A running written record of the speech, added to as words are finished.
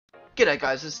G'day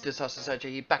guys, this is Disaster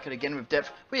here, back at again with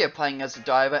Depth. We are playing as a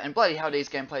diver, and bloody hell these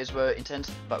gameplays were intense,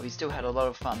 but we still had a lot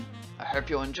of fun. I hope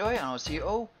you'll enjoy, and I'll see you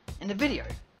all in the video.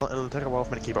 It'll take a while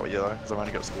for me to keep up with you though, because I've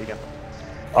only got ski again.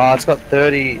 Oh, it's got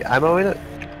 30 ammo in it.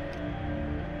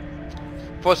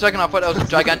 For a second I thought that was a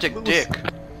gigantic dick.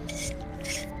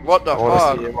 What the I want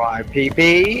fuck? to see my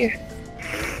PP.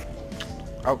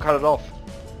 I'll cut it off.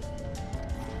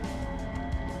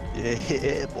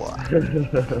 Yeah, boy.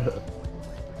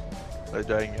 No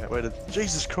joking. Wait,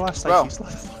 Jesus Christ, Bro. Stacey, slow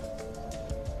the fuck.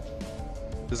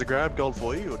 Does it grab gold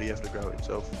for you, or do you have to grab it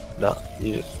yourself? No,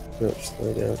 you just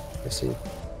lay down. I see.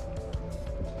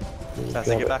 That's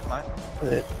get back, mate.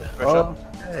 It. Fresh Oh, up.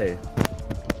 hey.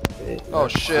 Oh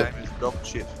shit. Same as dog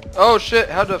shit. Oh shit,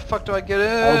 how the fuck do I get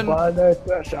in? I'll buy no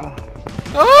pressure.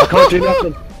 Oh! I can't do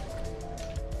nothing.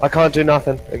 I can't do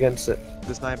nothing against it.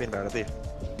 There's no being about it there.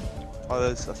 Oh,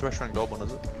 there's a Thresher and Goblin,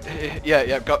 is it?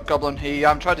 Yeah, Goblin. He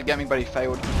tried to get me, but he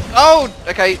failed. Oh,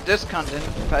 okay, this cunt didn't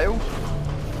fail.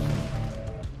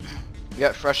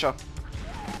 Yeah, Thresher.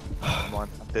 Mine,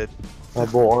 I'm dead. I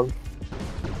bought one.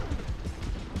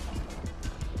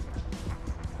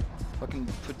 Fucking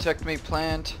protect me,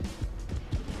 plant.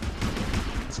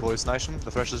 It's a hallucination.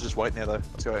 The Thresher's just waiting there though.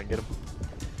 Let's go out and get him.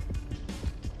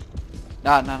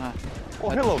 Nah. Oh,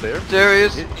 hello there. There he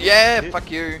is. Yeah, Hit. fuck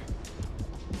you.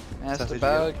 That's the Sausage,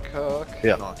 bad cock.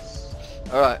 Yeah. Nice.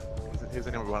 Alright. Here's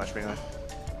the number 1 HP now.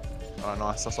 Oh,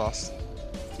 nice, that's nice.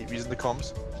 Keep using the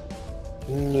comms.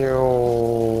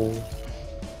 No.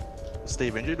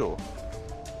 Steve injured or?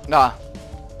 Nah.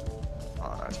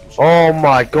 Oh, that's good shit. Oh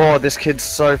my god, this kid's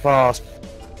so fast.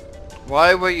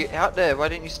 Why were you out there? Why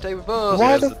didn't you stay with us?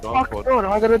 Why there's the the dive fuck pod. not?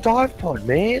 I got a dive pod,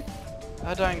 man.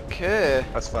 I don't care.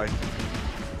 That's fake.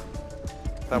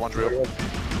 That one's real.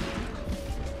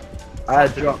 I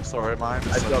dropped. Sorry, mine.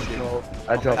 I dropped gold.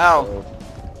 I dropped Ow. gold.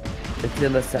 It's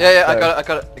in the south. Yeah, I got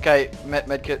it. Okay,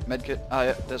 medkit. Oh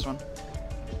yeah, there's one.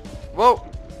 Whoa,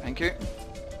 thank you.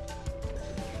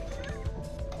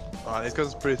 Alright, these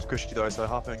guys are pretty cushy though, so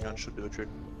harpoon gun should do a trick.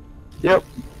 Yep.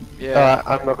 Yeah.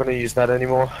 I'm not gonna use that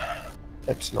anymore.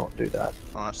 Let's not do that.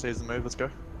 Alright, Steve's the move, let's go.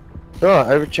 Oh,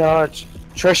 overcharge.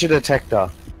 Treasure detector.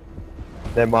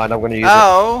 Never mind, I'm gonna use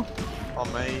Ow.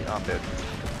 On me, I'm dead.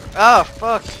 Ah,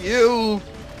 fuck you.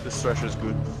 This Thresher's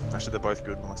good. Actually, they're both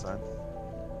good, what am I saying?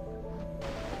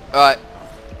 Alright.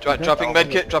 Dropping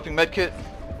medkit. it.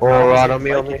 Alright, on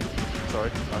me. Sorry.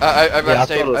 Over Yeah, at I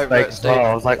Steve, thought it was over fake at as Steve. well.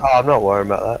 I was like, oh, I'm not worried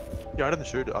about that. Yeah, I didn't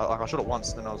shoot it. I shot it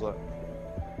once, then I was like,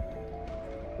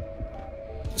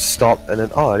 Stop, and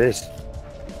then, oh, it is.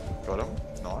 got him.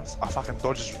 Nice. I fucking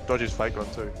dodged his fake gun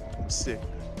too. I'm sick.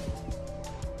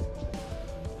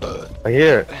 I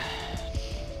hear it.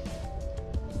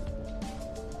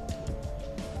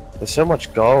 There's so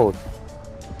much gold.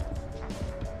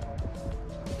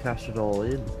 Cash it all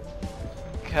in.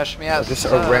 Cash me out. Just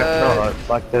around, no,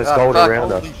 like there's Ah, gold fuck.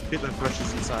 around us. Holy shit, that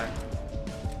Thresher's insane.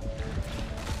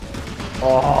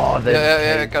 Oh,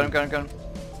 Yeah, got him.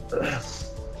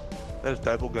 That is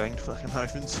double ganged fucking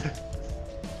oceans.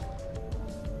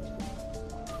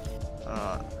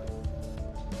 Alright.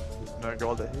 No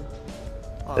gold there here.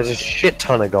 Oh, There's a shit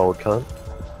ton of gold, cunt.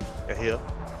 yeah,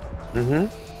 here.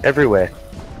 Everywhere.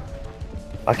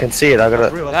 I can see it, I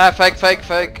gotta... Nah,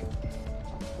 fake.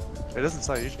 It doesn't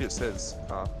say, usually it says.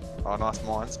 Oh, nice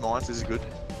mines. Mines, this is good.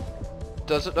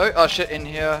 Does it though? Oh shit, in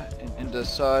here, in the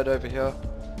side over here.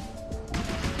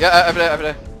 Yeah, over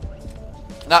there.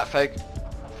 Not fake.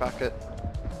 Fuck it.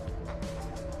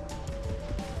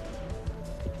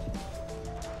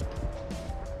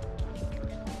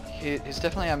 He's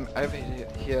definitely over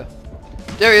here.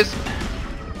 There he is.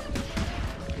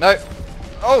 No.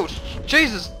 Oh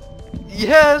Jesus.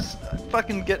 Yes.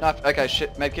 Fucking get knife. Okay,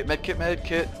 shit.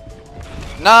 Medkit.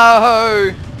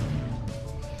 No.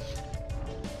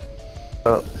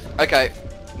 Oh. Okay.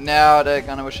 Now they're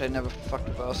gonna wish they never fucked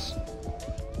with us.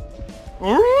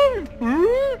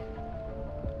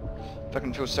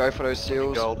 Fucking feel sorry for those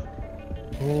seals. Gold.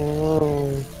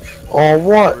 Oh,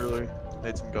 what? Really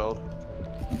need some gold.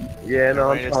 Yeah, no,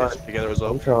 We I'm need to trying. stitch it together as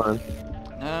well. I'm trying.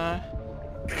 No.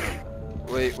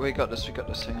 We got this.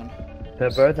 Hang on. They're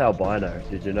both albino.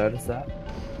 Did you notice that?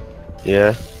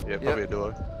 Yeah. Yeah, probably a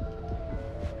duo.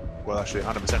 Well, actually,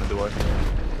 100% a duo.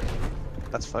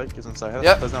 That's fake, isn't it? So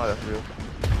Yep. there's no way that's real.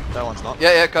 That one's not.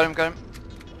 Yeah, got him.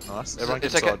 Nice. Everyone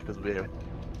it's gets okay. side because we're here.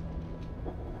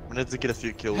 We need to get a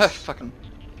few kills. Fucking.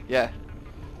 Yeah.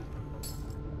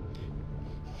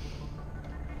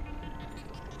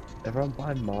 Everyone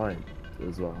buy mine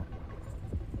as well.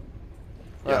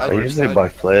 Yeah, I usually buy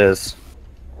flares.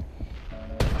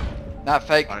 Not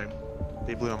fake.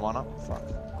 He blew him one up. Fuck.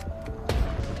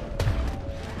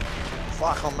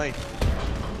 Fuck on me.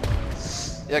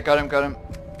 Yeah, got him, got him.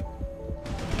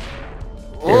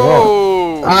 Yeah,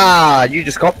 Whoa! Ah, you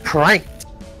just got pranked.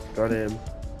 Got him.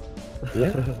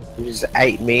 Yeah. You just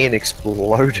ate me and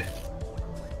exploded.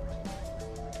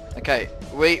 Okay,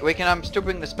 we can still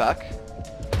bring this back.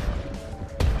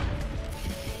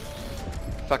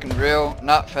 Fucking real,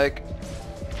 not fake.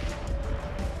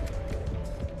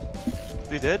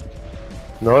 Is he dead?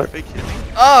 No. Are you kidding me?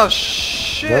 Oh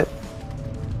shit!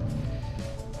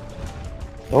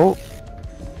 Oh.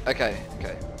 Okay,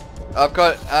 okay. I've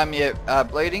got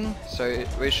bleeding, so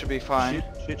we should be fine.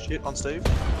 Shit on Steve.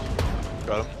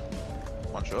 Got him.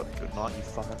 One shot. Good night, you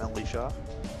fucking unleasher.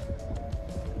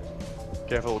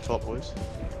 Careful with top, boys.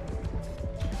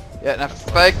 Yeah, no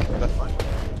fake. That's fine.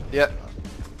 Yep.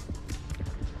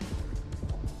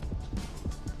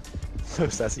 So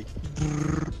sassy.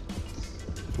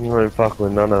 You ain't fuck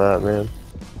with none of that, man.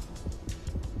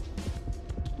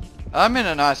 I'm in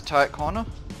a nice tight corner.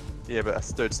 Yeah, but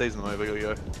dude, Steve's in the move. I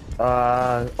gotta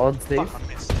go. On Steve. Fuck, I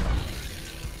missed.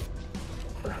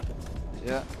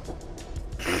 Yeah.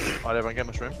 Alright, everyone, get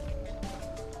mushroom.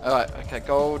 Alright, okay,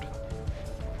 gold.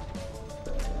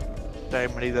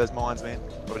 Damn, we need those mines, man.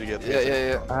 What did you get? Yeah,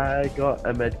 yeah, yeah. I got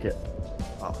a med kit.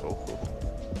 Oh, cool.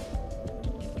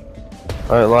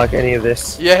 I don't like any of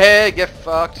this. Yeah, get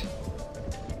fucked.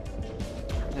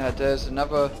 Yeah, there's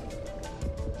another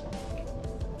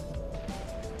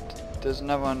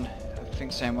one, I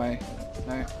think same way.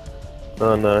 No.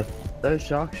 Oh no. Those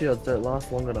shark shields don't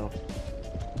last long enough.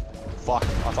 Fuck,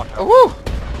 I fucked up. Oh woo!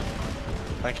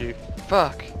 Thank you.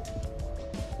 Fuck.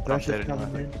 I'm Thosha's dead coming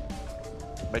anyway. in.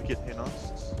 Medkit here,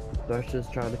 nice. Thosha's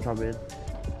trying to come in.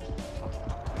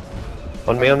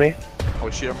 On me, on me. Oh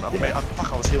shit, fuck,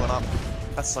 I was healing up.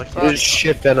 That's so Fuck. Good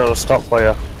shit, then I'll stop for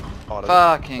you. Oh,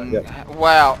 Fucking Yeah.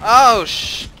 wow. Oh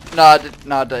no,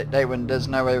 they win. There's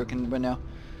no way we can win now.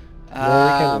 No, we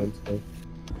can win, so.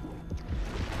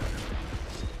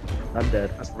 I'm dead.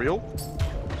 That's real?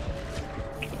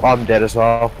 I'm dead as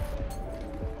well.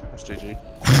 That's GG.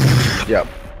 Yep.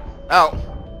 Ow.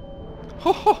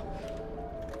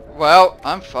 Well,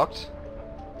 I'm fucked.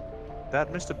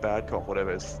 That Mr. Badcock,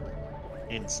 whatever, is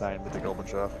insane with the Goblin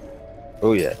Shark.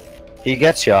 Oh yeah. He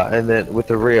gets ya, and then with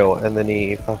the reel, and then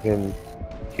he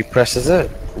presses it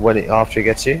when after he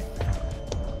gets you.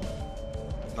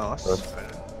 Nice. Good.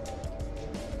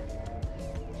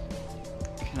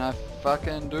 Can I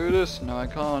fucking do this? No, I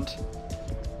can't.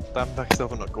 Stand back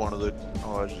yourself and not go on to the.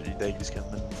 Oh, they just come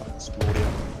and fucking explode you.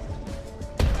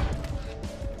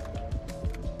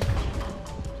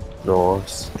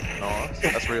 Nice. Nice.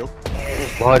 That's real.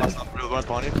 Behind That's you. not real, the one's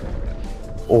behind you.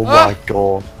 Oh Ah! my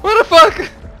god. What the fuck?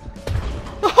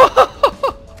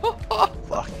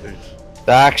 Fuck, dude.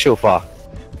 The actual fuck.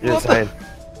 You're What the- insane.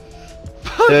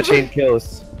 13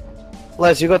 kills.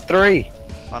 Les, you got 3.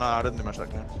 I know, I didn't do much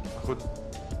that game. I couldn't.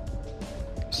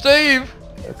 Steve!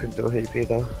 I couldn't do a heap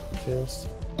either. Cheers.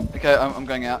 Okay, I'm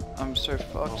going out. I'm so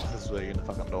fucked. Oh, this is where you're gonna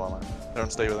fucking die, mate. They're on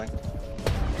Steve, I think.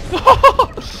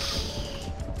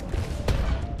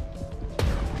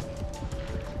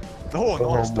 Oh,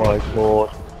 nice. Oh my god.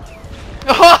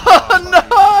 Oh no!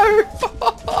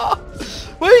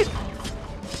 Wait!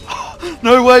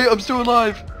 No way, I'm still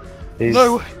alive! He's,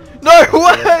 No way! No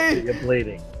way! You're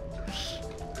bleeding.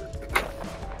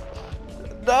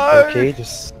 No! Okay,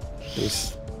 just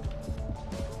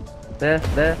There.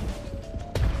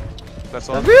 That's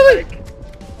all. Really?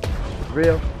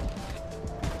 Real.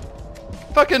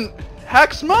 Fucking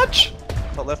hacks much?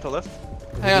 Top left, top left.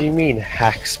 What Hang do you on. mean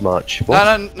hacks much? What?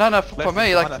 No, for Left, me,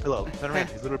 behind like... that pillar. Turn around,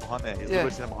 he's literally behind there. He's Yeah.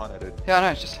 literally standing behind there, dude. Yeah, I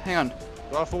know, just hang on.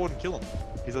 Drive forward and kill him.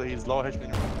 He's lower HP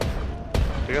than you.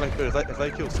 They're gonna, if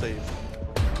they kill Steve.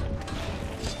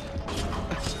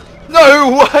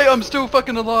 No way, I'm still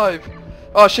fucking alive!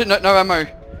 Oh shit, no ammo.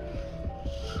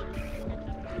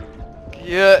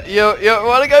 Yeah, you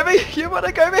wanna go me? You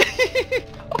wanna go me?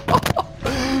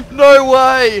 No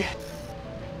way!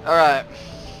 Alright.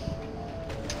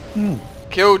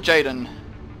 Kill Jaden.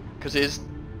 Cause he's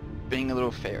being a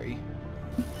little fairy.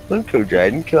 Don't kill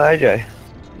Jaden, kill AJ.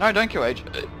 No, don't kill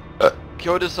AJ.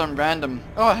 Kill just some random.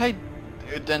 Oh, hey,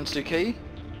 Densuki.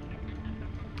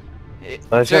 Oh, he's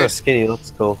kind Dude, of skinny,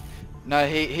 looks cool. no,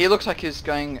 he looks like he's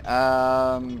going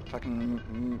fucking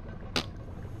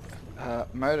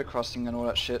motocrossing and all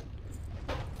that shit.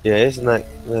 Yeah,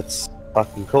 that's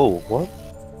fucking cool. What?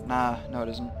 Nah, no it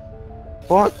isn't.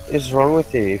 What is wrong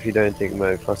with you if you don't think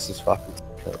motocross is fucking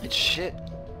cool? It's shit.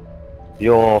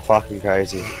 You're fucking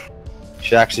crazy. You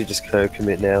should actually just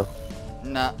commit now.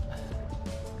 Nah.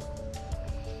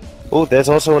 Oh, there's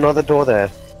also another door there.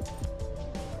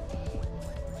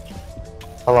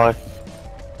 Hello.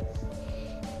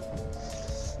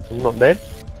 I'm not dead.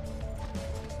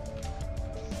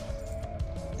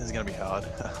 This is gonna be hard.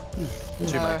 Two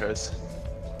No. Makos.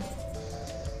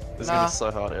 This is Nah. gonna be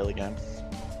so hard early game.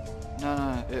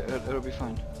 No, it'll be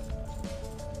fine.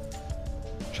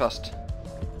 Trust.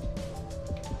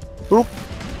 Oop.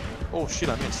 Oh shit,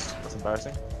 I missed. That's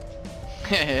embarrassing.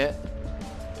 Yeah.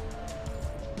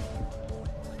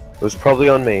 It was probably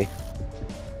on me.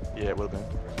 Yeah, it would have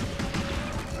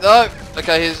been. No!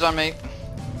 Okay, he's on me.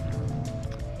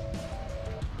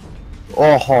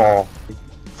 Oh,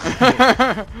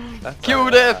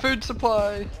 Kill their food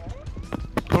supply!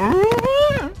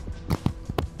 are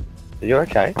you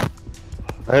okay?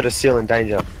 I heard a seal in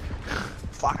danger.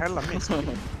 Fuck, how did I miss?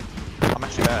 I'm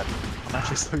actually bad. I'm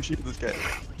actually so shit at this game.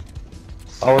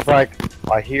 I was like,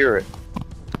 I hear it.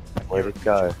 Where'd it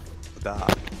go?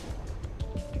 Dark.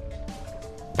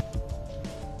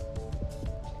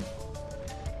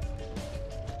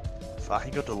 Fuck,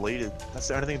 he got deleted. That's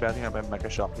the only thing bad thing about Mako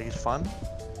Shop. He's fun,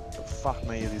 but fuck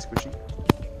me, is he squishy.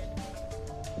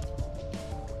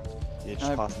 Yeah,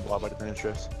 just No. passing by dependent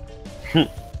stress.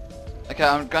 Okay,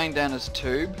 I'm going down this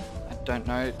tube. I don't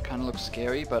know, it kind of looks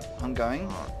scary, but I'm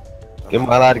going. Am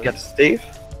I allowed to get to Steve?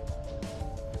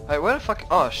 Wait, where the fuck?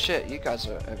 Oh shit, you guys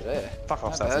are over there. Fuck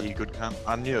off, My Sassy, bad. you good cunt.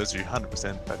 I knew it was you,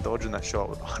 100%. That dodge in that shot,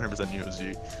 100% knew it was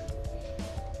you.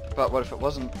 But what if it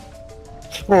wasn't?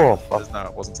 Oh, fuck. There's no,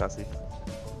 it wasn't Sassy.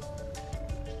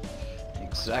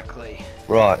 Exactly.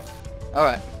 Right.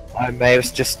 Alright. I may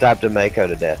have just stabbed a Mako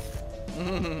to death.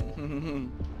 Oh,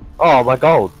 Oh, my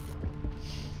gold.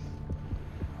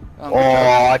 Oh, my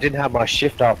God. I didn't have my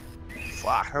shift up.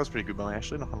 Fuck, that was pretty good by me,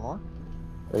 actually, not gonna lie.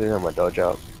 I didn't have my dodge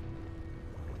up.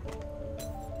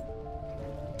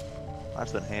 I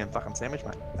just done ham fucking sandwich,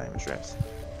 mate. Don't even stress.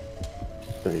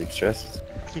 Don't need stress.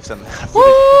 I keep saying that. Woo!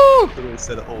 I literally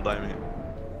said it all day, man.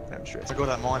 Don't even stress. I got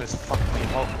that mine is fucking me.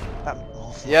 Oh, that. Oh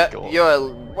my Yeah, God.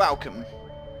 you're welcome.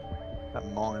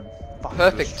 That mine. Fucking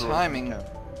Perfect destroyed timing. me.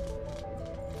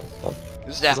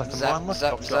 Zap, It's like the zap, mine like zap,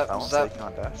 drops zap, off balance, so you zap.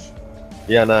 can't dash.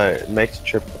 Yeah, no, it makes you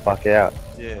trip the fuck out.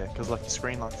 Yeah, because like your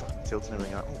screen like fucking tilts and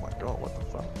everything. Like, oh my God, what the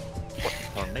fuck? What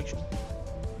the coronation?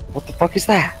 What the fuck is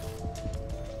that?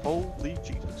 Holy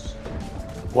Jesus.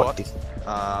 What is...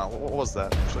 What was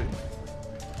that actually?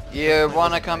 You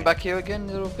wanna come back here again,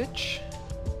 little bitch?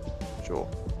 Sure.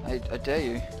 I dare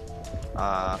you.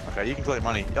 Okay, you can collect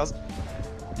money. Does.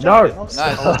 No! Nice.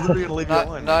 I was literally gonna leave you No,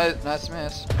 alone. no, nice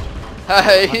miss.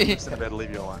 Hey! I'm about to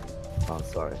leave you alone. Oh,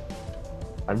 sorry.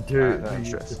 I'm too no used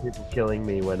stress. to people killing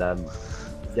me when I'm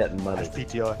getting money. That's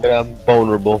PTI. Yeah, I'm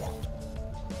vulnerable.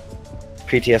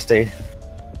 PTSD.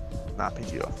 Nah,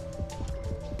 PTI.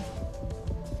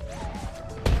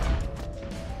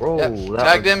 Oh, Yep, that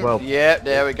tagged was him. well. Yep,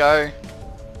 there we go.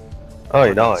 Oh,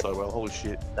 he Done died. so well. Holy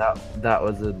shit. That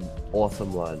was an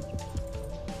awesome line.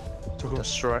 Took him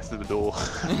straight through the door.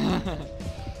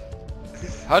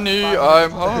 Honey,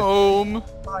 I'm home.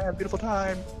 Bye, have a beautiful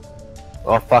time.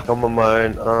 Oh fuck, I'm on my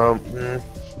own.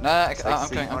 Nah, I'm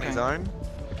Stacy going, I'm on his going. own.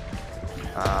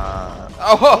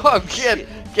 Oh,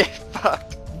 get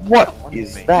fucked. What on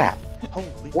is me. that? Holy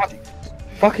What? Jesus.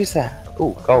 Fuck is that?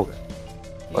 Oh, gold.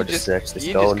 You I'll just search this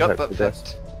you gold just and got hope butt for the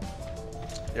best.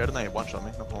 fucked. Yeah, I don't know, you one shot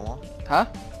me, not gonna lie. Huh?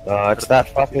 It's that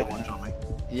fucking... one shot me.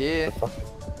 Yeah. the fuck-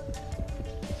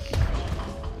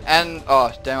 And,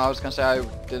 oh, damn, I was gonna say I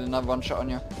did another one shot on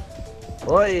you.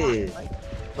 Oi!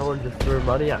 Someone just threw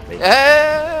money at me.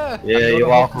 Yeah! Yeah, you're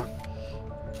welcome.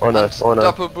 Oh no, oh no.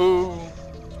 Unstoppable.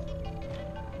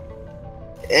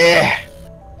 Eh.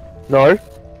 No,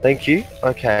 thank you.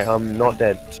 Okay, I'm not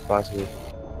dead, surprisingly.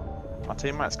 My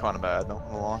teammate's kinda bad, not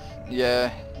gonna lie. Yeah,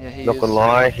 he Not is. gonna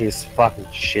lie, he's fucking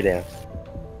shit out.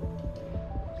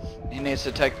 He needs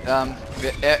to take the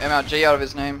MRG out of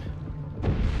his name.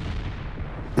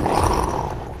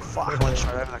 Fuck, I went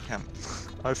straight over that camp.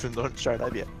 Opened on straight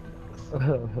over yet.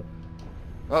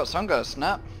 Well, someone got a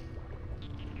snap.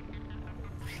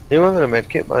 Anyone got a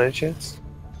medkit by any chance?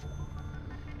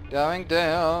 Going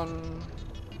down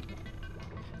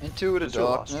into the Is your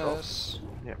last drop? darkness.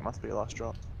 Yeah, it must be a last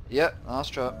drop. Yep,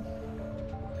 last drop.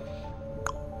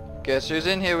 Guess who's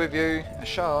in here with you? A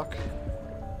shark.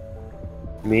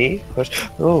 Me?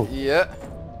 Oh, Yeah.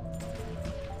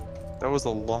 That was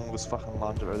the longest fucking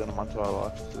lunge I've ever done in my entire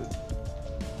life, dude.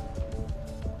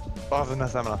 Oh, I have no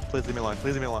stamina. Please leave me alone.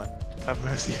 Please leave me alone. Have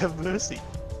mercy. Have mercy.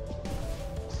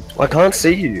 I can't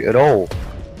see you at all.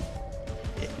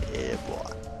 Yeah,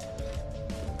 boy.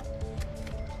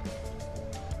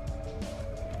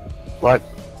 Like,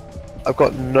 I've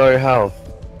got no health.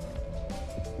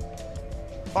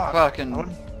 Fuck. Fucking- I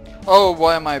wouldn't- Oh,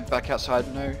 why am I back outside?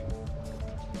 No.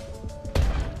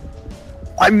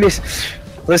 I miss.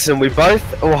 Listen, we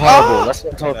both were horrible. Let's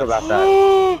not talk about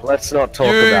that. Let's not talk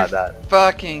You about that.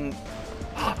 Fucking.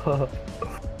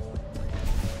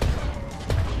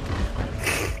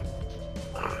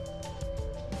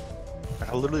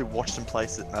 I literally watched him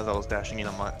place it as I was dashing in.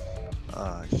 I'm like,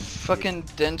 shit. Fucking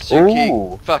Densuki.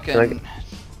 Ooh. Fucking.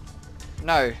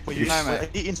 No. Wait, you No,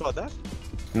 mate. inside that?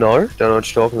 No, don't know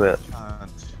what you're talking about.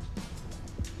 Can't.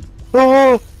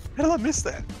 Oh, How did I miss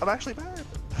that? I'm actually bad.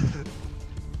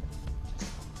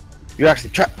 you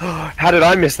actually How did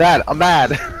I miss that? I'm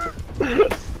mad.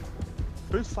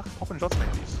 Who's fucking popping shots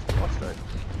like this? What's that?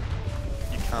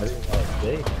 You can't.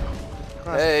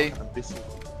 Hey. Fucking abyssal.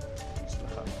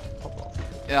 Pop off.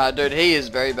 Yeah, dude, he is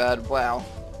very bad. Wow.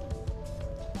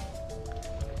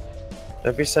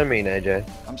 Don't be so mean, AJ.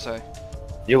 I'm sorry.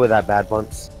 You were that bad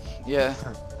once. Yeah.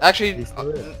 Actually, You still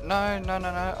is. no.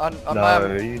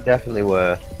 No, you definitely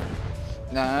were.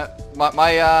 No.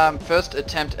 My first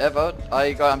attempt ever,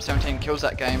 I got 17 kills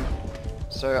that game.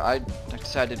 So I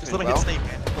decided Just pretty let me well. get Steve,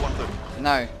 man. Go on, do.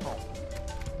 No.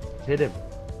 Hit him.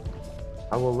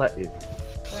 I will let you.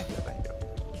 Thank you, thank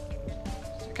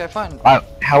you. Okay, fine.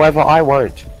 However, I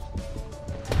won't.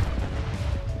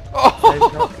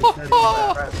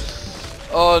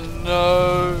 Oh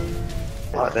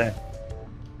no. Right there.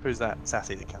 Who's that?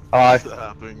 Sassy that can. Hi.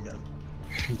 Boom gun.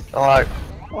 Alright.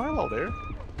 Oh, hello there.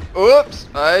 Oops!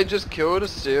 I just killed a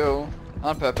seal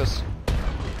on purpose.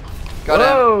 Got him.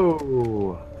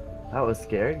 Whoa! That was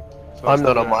scary. I'm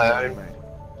not on my own.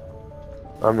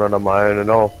 I'm not on my own at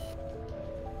all.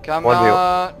 Come One deal.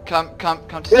 on,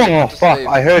 come to sleep. Oh to fuck! sleep.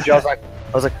 I heard you. I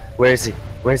was like, where is he?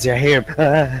 Where is he? I hear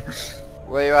him.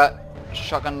 Where you at?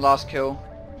 Shotgun last kill.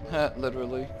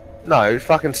 Literally. No,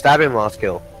 fucking stab him last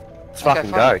kill. Let's Okay,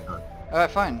 fucking fine. go.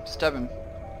 Alright, fine. Stab him.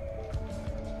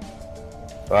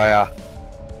 Oh yeah.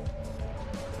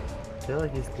 I feel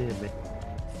like he's near me.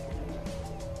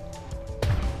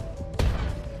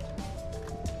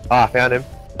 Ah, I found him.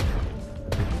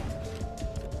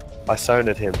 I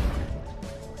soned him.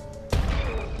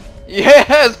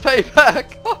 Yes!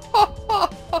 Payback!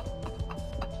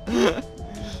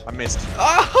 I missed.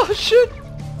 Oh shit!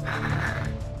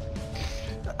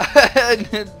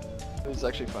 It was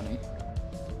actually funny.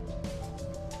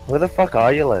 Where the fuck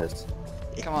are you, Les?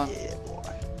 Come on. Yeah, boy.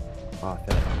 Oh, I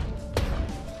found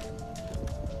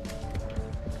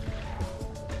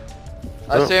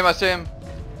him. I see him.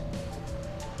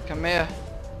 Come here.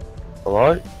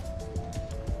 Hello?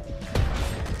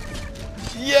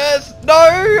 Yes! No!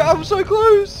 I'm so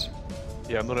close!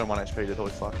 Yeah, I'm not on 1 HP. That's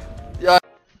always fuck.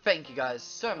 Thank you guys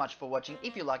so much for watching.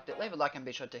 If you liked it, leave a like and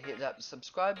be sure to hit that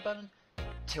subscribe button.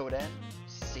 Till then,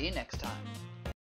 see you next time.